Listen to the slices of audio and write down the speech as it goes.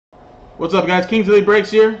What's up, guys? Kings Elite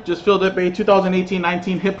Breaks here. Just filled up a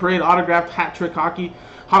 2018-19 Hit Parade autographed hat trick hockey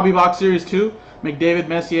hobby box series 2. McDavid,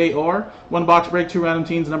 Messier, or one box break, 2 random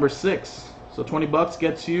teams, number 6. So 20 bucks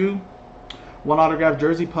gets you one autographed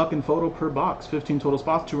jersey, puck, and photo per box. 15 total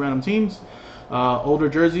spots, 2 random teams. Older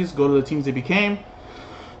jerseys go to the teams they became.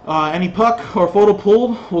 Any puck or photo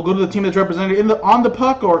pulled will go to the team that's represented on the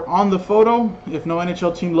puck or on the photo. If no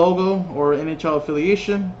NHL team logo or NHL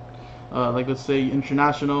affiliation, like let's say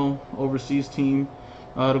international, overseas team,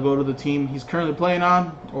 to go to the team he's currently playing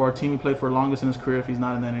on, or a team he played for longest in his career if he's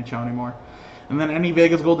not in the NHL anymore. And then any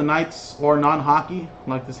Vegas Golden Knights or non-hockey,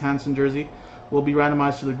 like this Hansen jersey, will be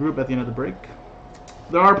randomized to the group at the end of the break.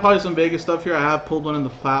 There are probably some Vegas stuff here. I have pulled one in the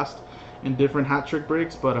past in different hat trick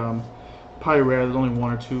breaks, but probably rare. There's only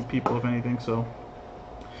 1 or 2 people, if anything. So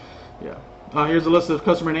yeah. Here's a list of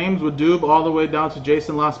customer names with Doob all the way down to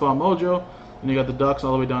Jason Last Spot Mojo. And you got the Ducks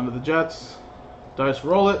all the way down to the Jets. Dice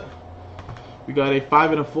roll it. We got a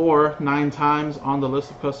 5 and a 4 9 times on the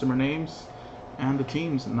list of customer names. And the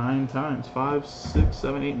teams 9 times. 5, 6,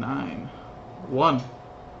 7, 8, 9. 1,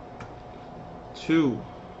 2,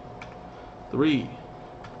 3,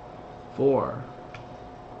 4,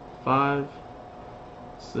 5,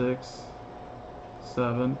 6,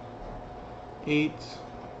 7, 8,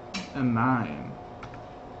 and 9.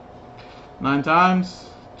 9 times.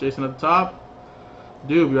 Jason at the top.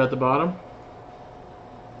 Doob, you're at the bottom.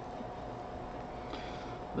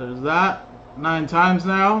 There's that. 9 times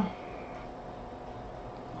now.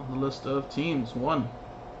 On the list of teams. 1,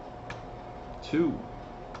 2,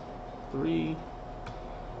 3,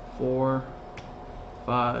 4,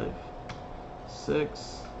 5,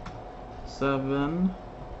 6, 7,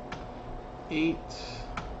 8,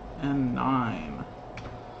 and 9.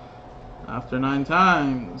 After 9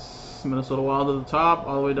 times, Minnesota Wild at the top,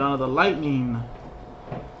 all the way down to the Lightning.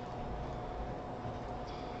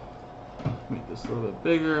 Make this a little bit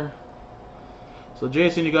bigger. So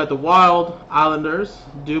Jason, you got the Wild, Islanders,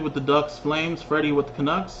 Doob with the Ducks, Flames, Freddie with the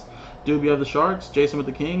Canucks, Doob, you have the Sharks, Jason with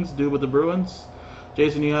the Kings, Doob with the Bruins.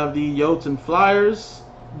 Jason, you have the Yotes and Flyers,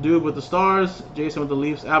 Doob with the Stars, Jason with the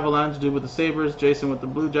Leafs, Avalanche, Doob with the Sabres, Jason with the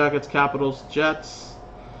Blue Jackets, Capitals, Jets,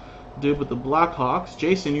 Doob with the Blackhawks.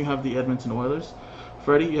 Jason, you have the Edmonton Oilers.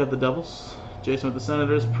 Freddie, you have the Devils. Jason with the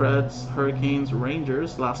Senators, Preds, Hurricanes,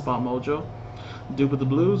 Rangers, Last Spot Mojo. Doob with the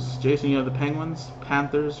Blues. Jason, you have the Penguins,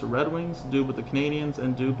 Panthers, Red Wings. Doob with the Canadians,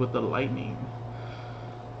 and Doob with the Lightning.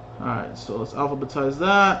 Alright, so let's alphabetize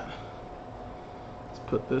that. Let's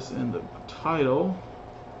put this in the title.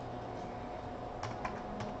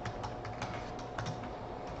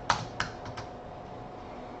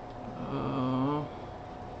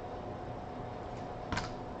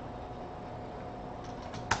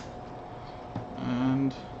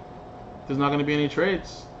 And there's not going to be any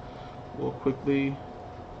trades. We'll quickly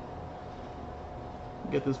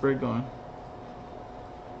get this break going.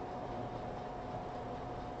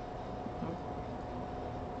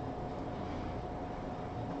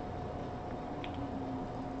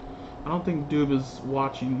 I don't think Doob is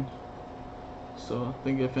watching, so I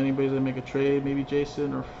think if anybody's gonna make a trade, maybe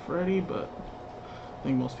Jason or Freddie, but I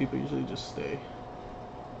think most people usually just stay.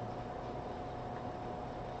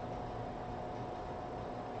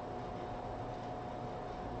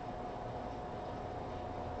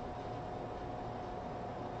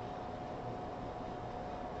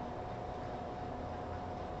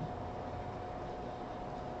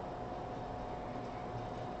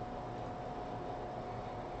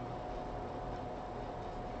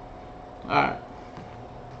 Alright.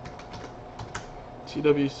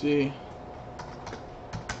 TWC.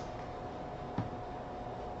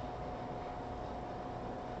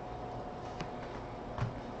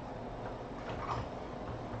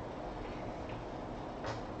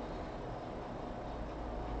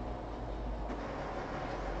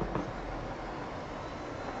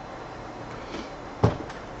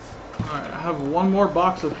 Alright, I have one more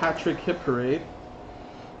box of Hat Trick Hit Parade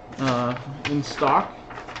in stock.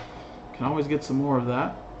 Can always get some more of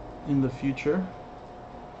that in the future.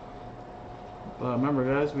 But remember,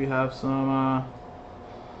 guys, we have some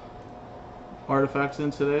artifacts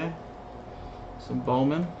in today. Some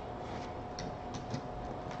Bowman.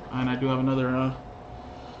 And I do have another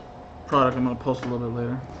product I'm going to post a little bit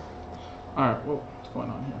later. Alright, what's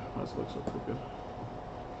going on here? Why does it look so crooked?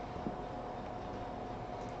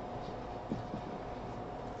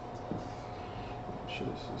 Make sure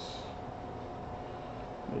this is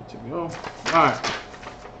ready to go. Alright.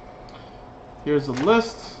 Here's the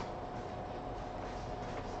list.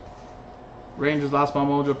 Rangers, Last Spot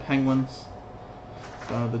Mojo, Penguins,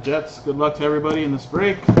 the Jets. Good luck to everybody in this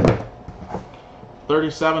break.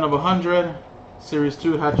 37 of 100. Series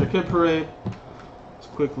 2 Hat-Trick Hit Parade. Let's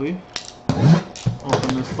quickly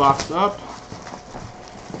open this box up.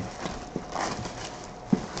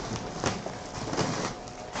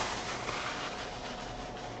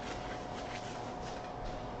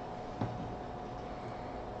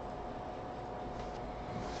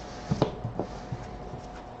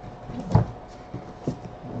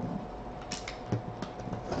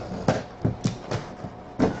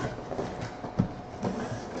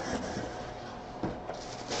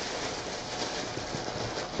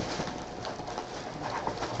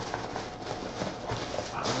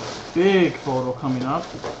 Big photo coming up.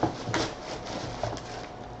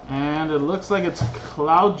 And it looks like it's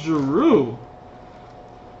Claude Giroux.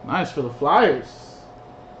 Nice for the Flyers.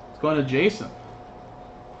 It's going to Jason.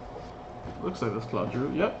 Looks like it's Claude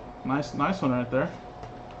Giroux. Yep. Nice one right there.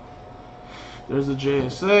 There's the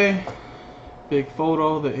JSA. Big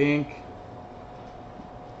photo, the ink.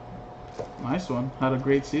 Nice one. Had a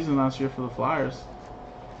great season last year for the Flyers.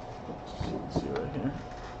 Let's see right here.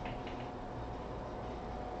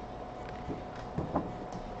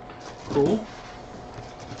 Cool.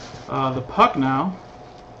 The puck now.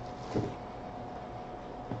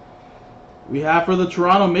 We have for the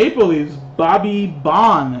Toronto Maple Leafs, Bobby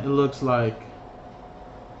Baun, it looks like.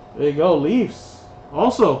 There you go, Leafs.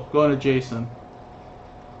 Also going to Jason.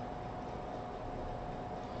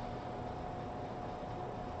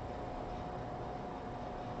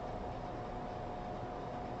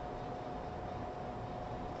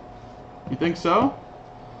 You think so?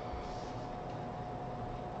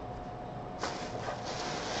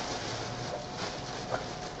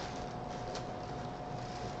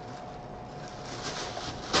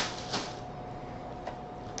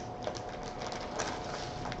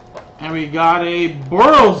 And we got a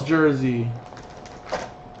Burrows jersey.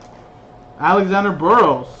 Alexander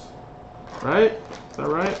Burrows. Right? Is that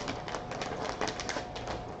right?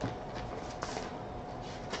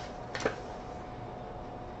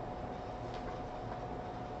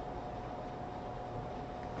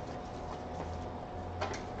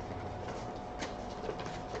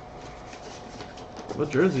 What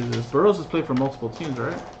jersey is this? Burrows has played for multiple teams,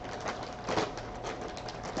 right?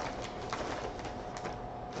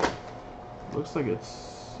 Looks like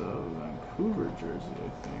it's a Vancouver jersey,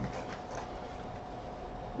 I think.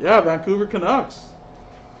 Yeah, Vancouver Canucks.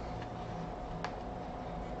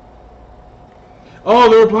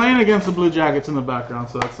 Oh, they were playing against the Blue Jackets in the background,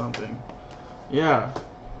 so that's something. Yeah,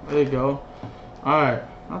 there you go. Alright,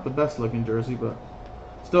 not the best looking jersey, but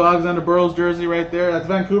still Alexander Burrows jersey right there. That's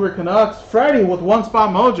Vancouver Canucks. Freddie with One Spot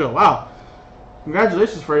Mojo. Wow.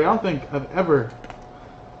 Congratulations, Freddie. I don't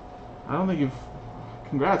think you've...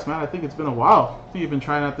 Congrats, man. I think it's been a while. I think you've been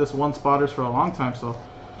trying out this one spotters for a long time, so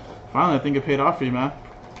finally I think it paid off for you, man.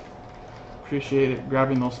 Appreciate it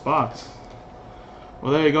grabbing those spots.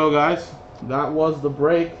 Well, there you go, guys. That was the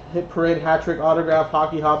break. Hit Parade Hat-Trick Autograph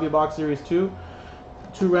Hockey Hobby Box Series 2.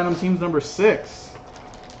 2 random teams number 6.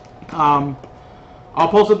 I'll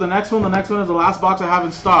post up the next one. The next one is the last box I have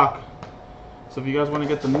in stock. So if you guys want to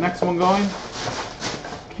get the next one going,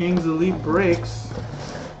 Kings Elite Breaks.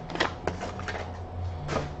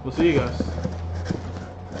 We'll see you guys.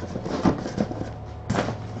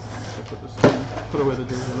 Put away the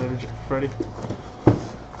jersey later, Freddie.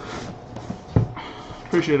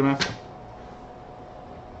 Appreciate it, man.